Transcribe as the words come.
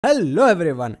Hello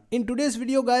everyone. In today's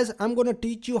video guys, I'm going to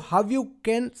teach you how you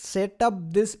can set up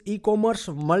this e-commerce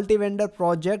multi-vendor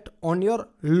project on your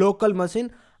local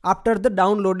machine after the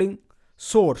downloading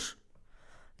source.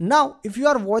 Now, if you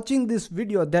are watching this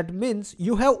video, that means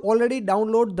you have already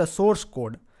downloaded the source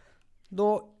code.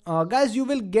 Though guys, you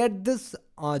will get this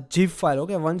zip file.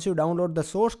 Okay, once you download the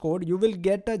source code, you will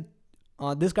get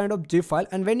this kind of zip file,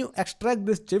 and when you extract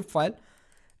this zip file,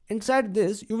 inside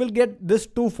this you will get this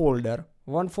two folder,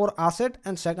 one for asset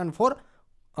and second for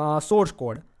source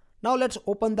code. Now let's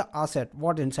open the asset.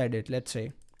 What inside it? Let's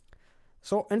say.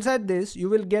 So inside this you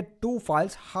will get two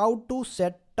files, how to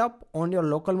set up on your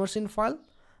local machine file,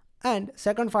 and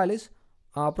second file is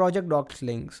project docs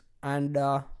links, and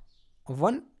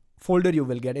one folder you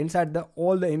will get inside the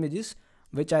all the images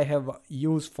which I have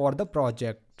used for the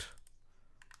project.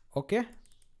 Okay,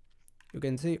 you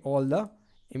can see all the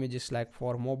images like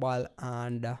for mobile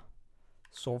and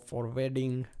so for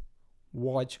wedding,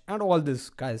 watch, and all this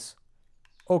guys.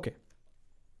 Okay,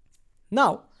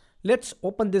 now let's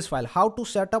open this file, how to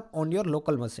set up on your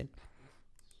local machine.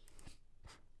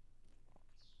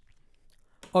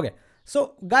 Okay,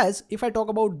 so guys, if I talk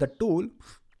about the tool,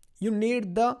 you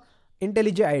need the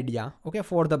IntelliJ IDEA, okay,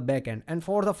 for the backend, and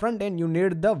for the front end you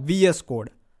need the VS Code.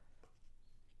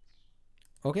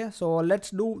 Okay, so let's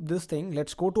do this thing.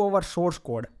 Let's go to our source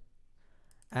code,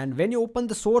 and when you open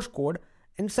the source code,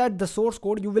 inside the source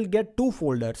code you will get two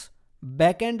folders,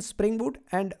 backend Spring Boot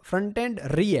and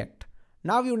frontend React.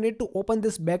 Now you need to open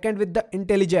this backend with the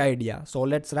IntelliJ IDEA. So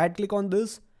let's right click on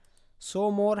this, show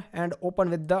more, and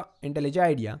open with the IntelliJ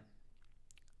IDEA,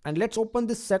 and let's open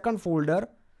this second folder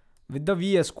with the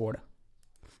VS Code.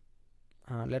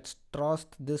 Let's trust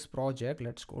this project.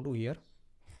 Let's go to here.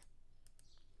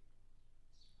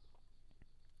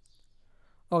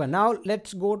 Okay, now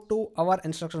let's go to our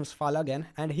instructions file again,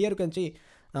 and here you can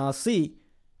see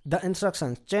the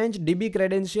instructions. Change DB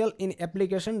credential in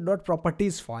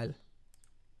application.properties file.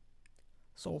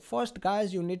 So first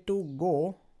guys, you need to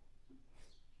go,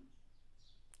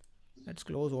 let's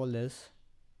close all this.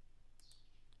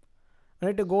 I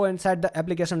need to go inside the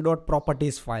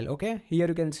application.properties file. Okay, here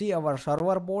you can see our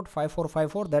server port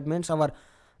 5454. That means our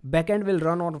backend will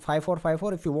run on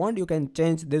 5454. If you want, you can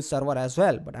change this server as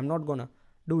well, but I'm not gonna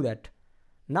do that.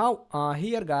 Now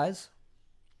here guys,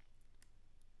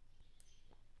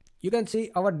 you can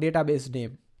see our database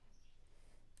name.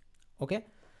 Okay,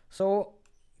 so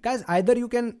guys, either you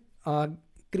can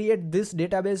create this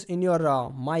database in your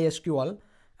MySQL,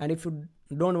 and if you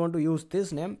don't want to use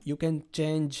this name, you can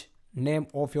change name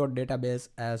of your database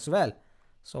as well.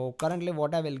 So currently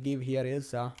what I will give here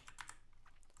is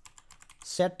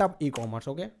setup e-commerce.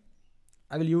 Okay,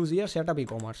 I will use here setup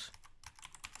e-commerce.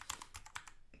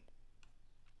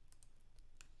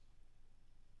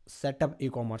 Setup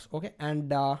e-commerce. Okay,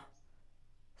 and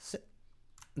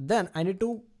then I need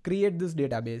to create this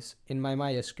database in my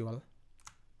MySQL.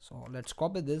 So let's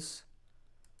copy this.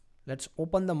 Let's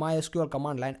open the MySQL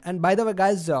command line, and by the way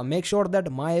guys, make sure that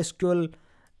MySQL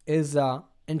is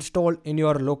installed in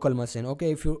your local machine.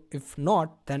 Okay, if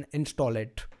not, then install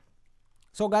it.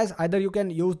 So guys, either you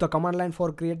can use the command line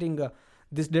for creating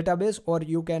this database, or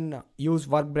you can use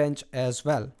Workbench as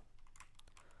well.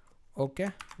 Okay,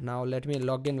 now let me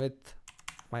log in with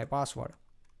my password.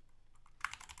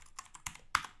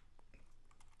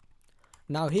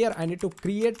 Now here I need to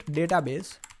create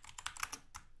database,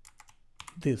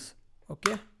 this.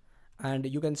 Okay, and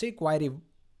you can see query.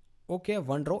 Okay,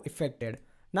 one row affected.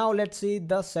 Now let's see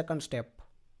the second step.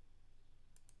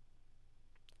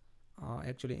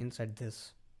 Actually inside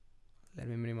this, let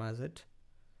me minimize it.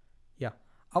 Yeah,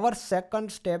 our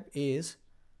second step is,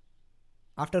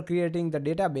 after creating the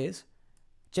database,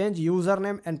 change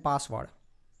username and password.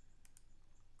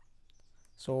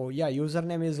 So yeah,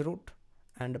 username is root,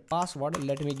 and password,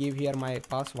 let me give here my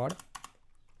password.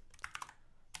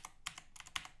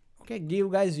 Okay,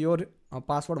 give guys your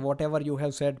password, whatever you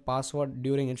have said password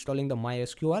during installing the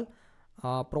MySQL,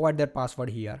 provide that password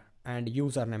here, and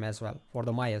username as well for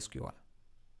the MySQL.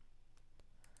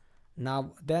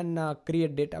 Now then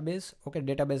create database. Okay,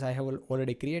 database I have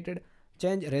already created.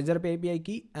 Change RazorPay API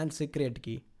key and secret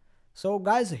key. So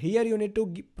guys, here you need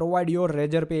to provide your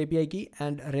RazorPay API key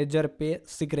and RazorPay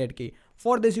secret key.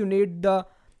 For this you need the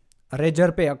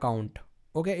RazorPay account.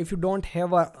 Okay, if you don't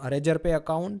have a RazorPay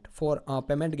account for a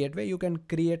payment gateway, you can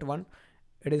create one.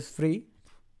 It is free.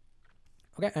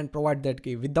 Okay, and provide that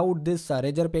key. Without this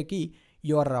RazorPay key,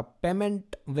 your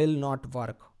payment will not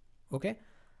work. Okay,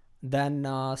 then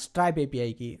Stripe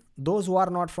API key. Those who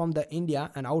are not from the India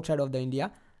and outside of the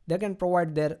India, they can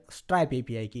provide their Stripe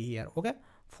API key here. Okay,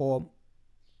 for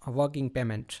working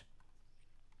payment.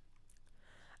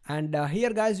 And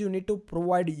here guys, you need to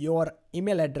provide your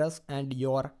email address and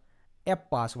your app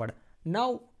password.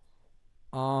 Now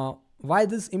why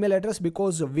this email address?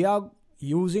 Because we are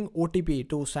using OTP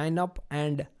to sign up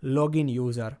and login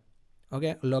user,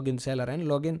 okay, login seller and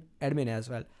login admin as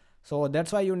well. So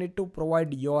that's why you need to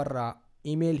provide your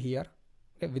email here.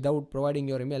 Okay, without providing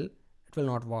your email, it will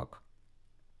not work.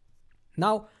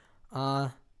 Now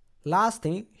last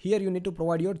thing, here you need to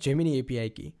provide your Gemini API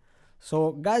key.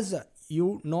 So guys,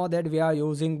 you know that we are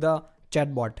using the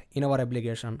chatbot in our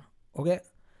application. Okay,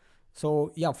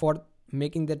 so yeah, for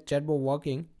making that chatbot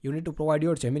working, you need to provide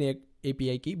your Gemini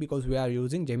API key because we are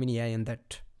using Gemini AI in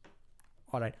that.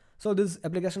 All right, so this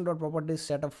application.properties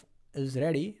setup is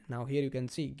ready. Now here you can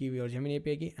see, give your Gemini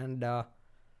API key and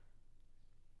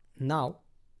now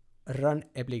run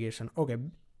application. Okay,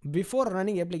 before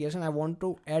running application, I want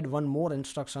to add one more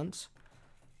instructions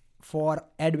for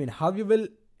admin, how you will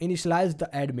initialize the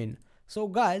admin. So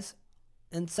guys,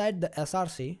 inside the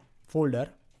src folder,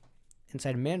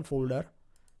 inside main folder,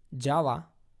 Java,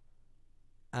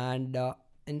 and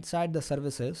inside the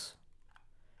services,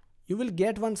 you will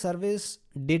get one service,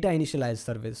 data initialize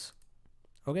service.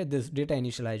 Okay, this data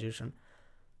initialization.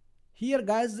 Here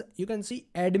guys, you can see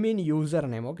admin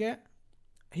username. Okay,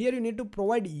 here you need to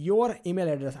provide your email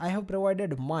address. I have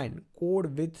provided mine,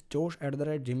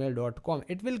 codewithjosh@gmail.com.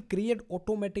 It will create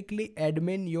automatically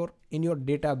admin in your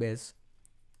database,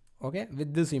 okay,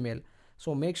 with this email.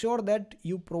 So make sure that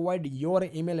you provide your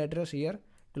email address here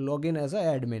to log in as an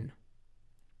admin.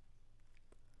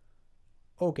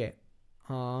 Okay,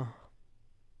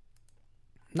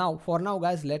 now for now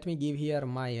guys, let me give here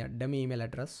my dummy email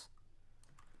address.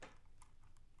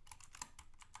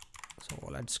 So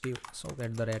let's give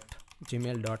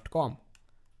socket@gmail.com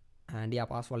and yeah,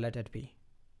 password let it be.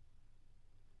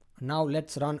 Now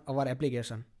let's run our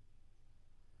application.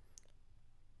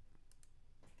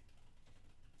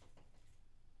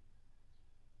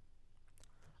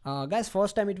 Guys,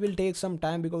 first time it will take some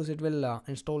time because it will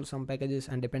install some packages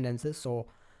and dependencies. So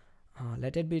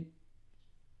let it be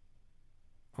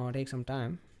take some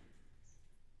time.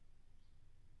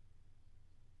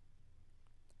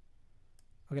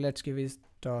 Okay, let's give it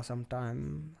some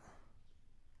time.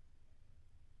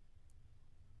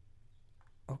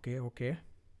 Okay,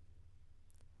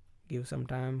 give some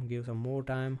time, give some more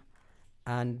time.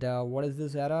 And what is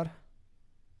this error?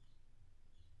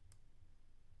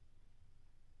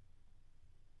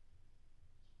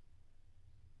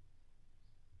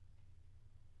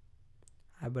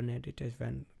 Hibernate it is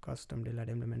when custom delayed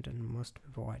implementation must be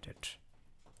provided.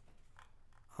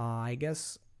 I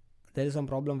guess there is some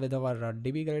problem with our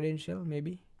DB credential,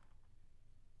 maybe.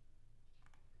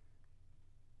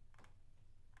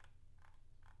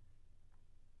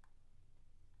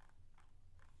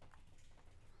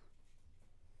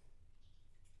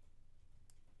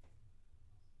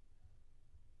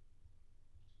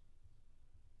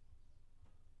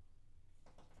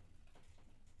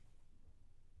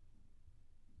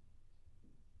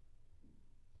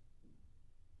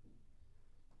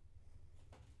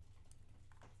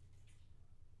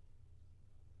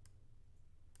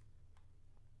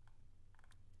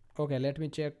 Okay, let me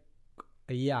check.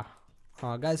 Yeah,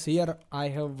 guys, here I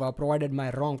have provided my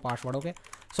wrong password. Okay,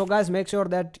 so guys, make sure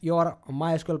that your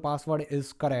MySQL password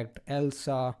is correct, else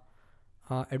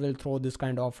it will throw this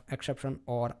kind of exception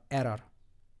or error.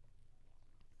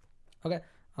 Okay,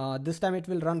 this time it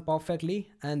will run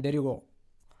perfectly, and there you go.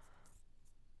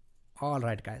 All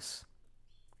right guys,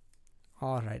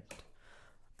 all right.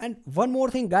 And one more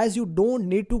thing guys, you don't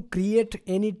need to create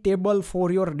any table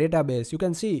for your database. You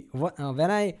can see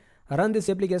when I run this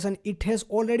application, it has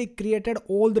already created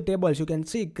all the tables. You can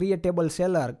see create table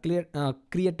seller,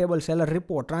 create table seller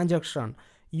report, transaction,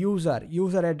 user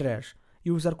address,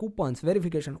 user coupons,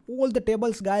 verification, all the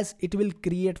tables guys, it will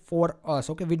create for us.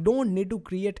 Okay, we don't need to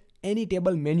create any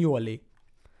table manually,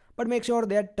 but make sure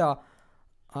that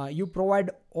you provide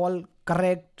all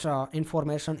correct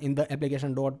information in the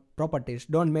application properties.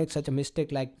 Don't make such a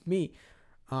mistake like me.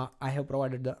 I have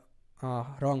provided the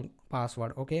wrong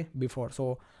password, okay, before,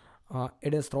 so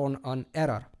it is thrown an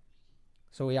error.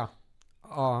 So yeah,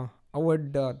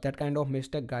 avoid that kind of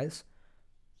mistake guys.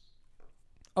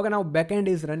 Okay, now backend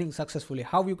is running successfully.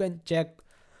 How you can check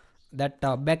that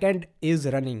backend is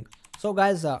running? So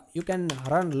guys, you can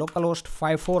run localhost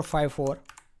 5454,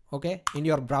 okay, in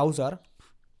your browser.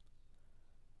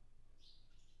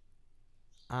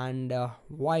 And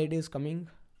why it is coming,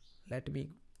 let me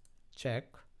check.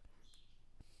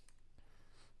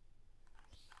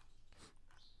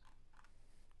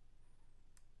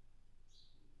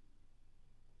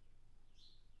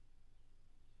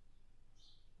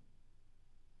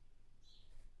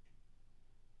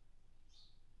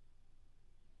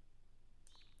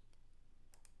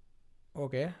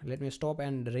 Okay, let me stop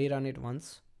and rerun it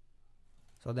once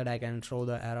so that I can show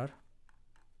the error.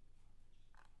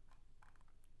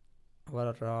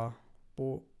 Our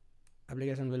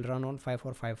application will run on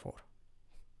 5454.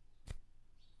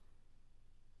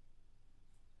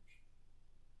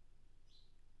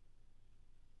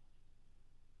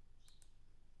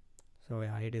 So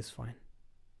yeah, it is fine.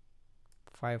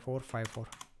 5454.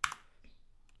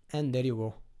 And there you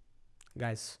go,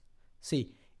 guys.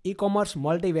 See, e-commerce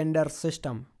multi-vendor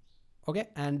system. Okay,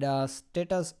 and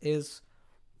status is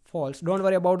false. Don't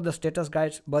worry about the status,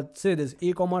 guys, but see this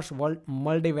e-commerce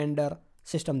multi-vendor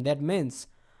system. That means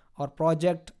our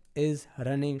project is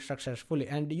running successfully,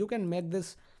 and you can make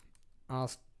this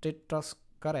status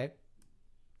correct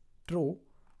true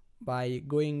by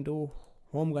going to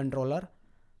home controller.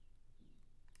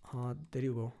 There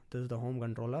you go, this is the home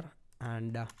controller,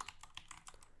 and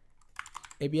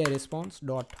API response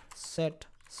dot set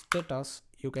status,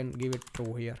 you can give it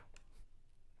true here.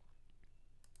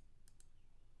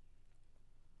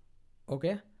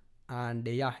 Okay, and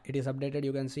yeah, it is updated,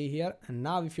 you can see here. And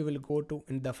now if you will go to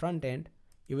in the front end,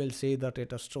 you will see the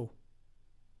status true.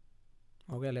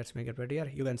 Okay, let's make it prettier.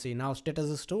 You can see now status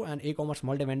is true and e-commerce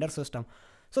multi-vendor system.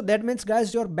 So that means,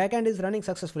 guys, your backend is running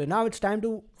successfully. Now it's time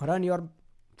to run your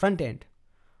front end.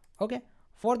 Okay,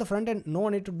 for the front end, no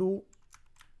need to do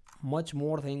much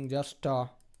more thing, just do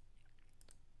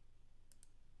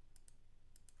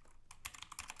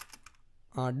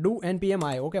npm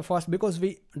I. Okay, first, because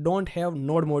we don't have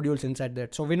node modules inside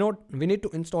that, so we need to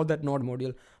install that node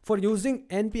module. For using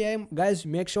npm, guys,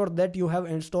 make sure that you have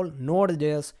installed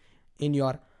node.js in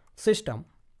your system.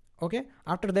 Okay,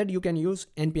 after that you can use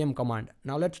npm command.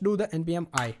 Now let's do the npm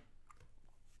I.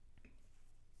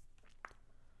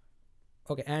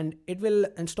 Okay, and it will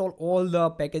install all the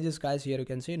packages, guys. Here you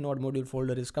can see node module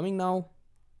folder is coming now.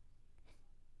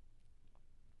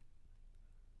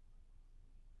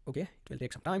 Okay, it will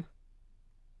take some time.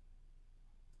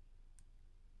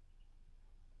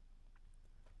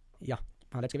 Yeah,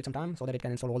 let's give it some time so that it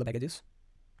can install all the packages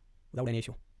without any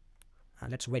issue.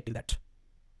 Let's wait till that.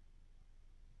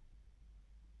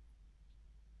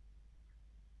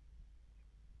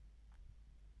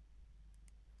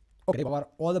 Okay,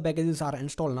 all the packages are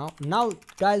installed now. Now,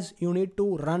 guys, you need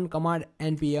to run command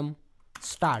npm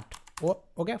start.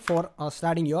 Okay, for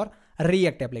starting your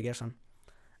React application.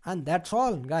 And that's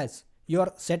all, guys.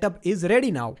 Your setup is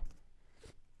ready now.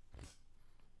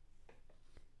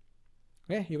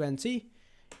 Okay, you can see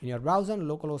in your browser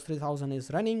localhost 3000 is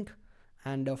running,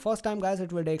 and first time, guys,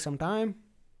 it will take some time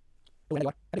to run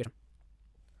your application.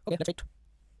 Okay, let's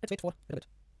wait for a little bit.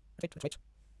 Let's wait.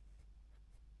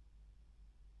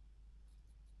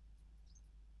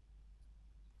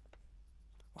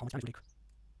 How much time it will take?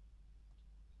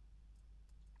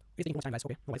 It's taking too much time, guys.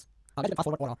 Okay, no worries. Let's fast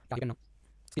forward, or yeah, you can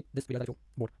skip this video that you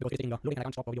bored because it's taking loading, and I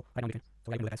can't stop the video right now.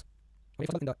 So I can do that, guys. Okay,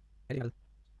 first look in the editing, I'll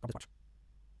stop this watch.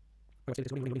 Okay,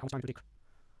 it's loading. How much time it will take?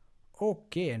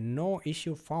 Okay, no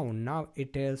issue found. Now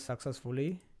it is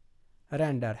successfully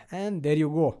rendered, and there you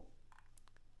go,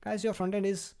 guys. Your front end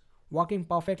is working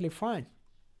perfectly fine.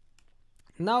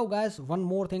 Now, guys, one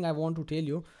more thing I want to tell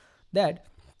you, that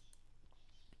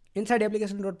inside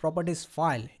application.properties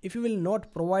file, if you will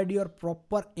not provide your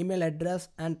proper email address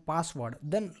and password,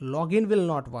 then login will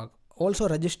not work. Also,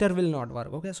 register will not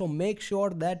work. Okay, so make sure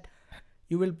that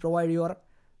you will provide your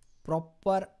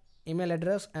proper email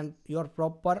address and your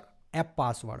proper app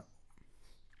password.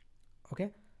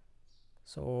 Okay,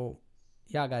 so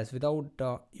yeah, guys, without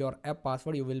your app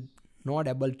password, you will not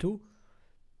able to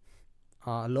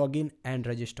log in and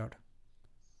registered.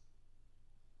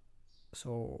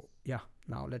 So yeah,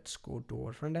 now let's go to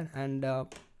our front end, and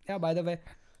yeah, by the way,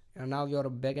 now your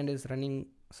backend is running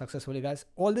successfully, guys.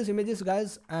 All these images,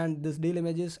 guys, and this deal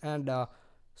images and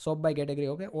shop by category,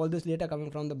 okay, all this data coming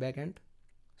from the backend,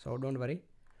 so don't worry.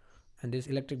 And this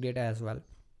electric data as well.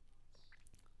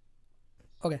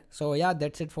 Okay, so yeah,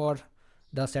 that's it for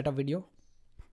the setup video.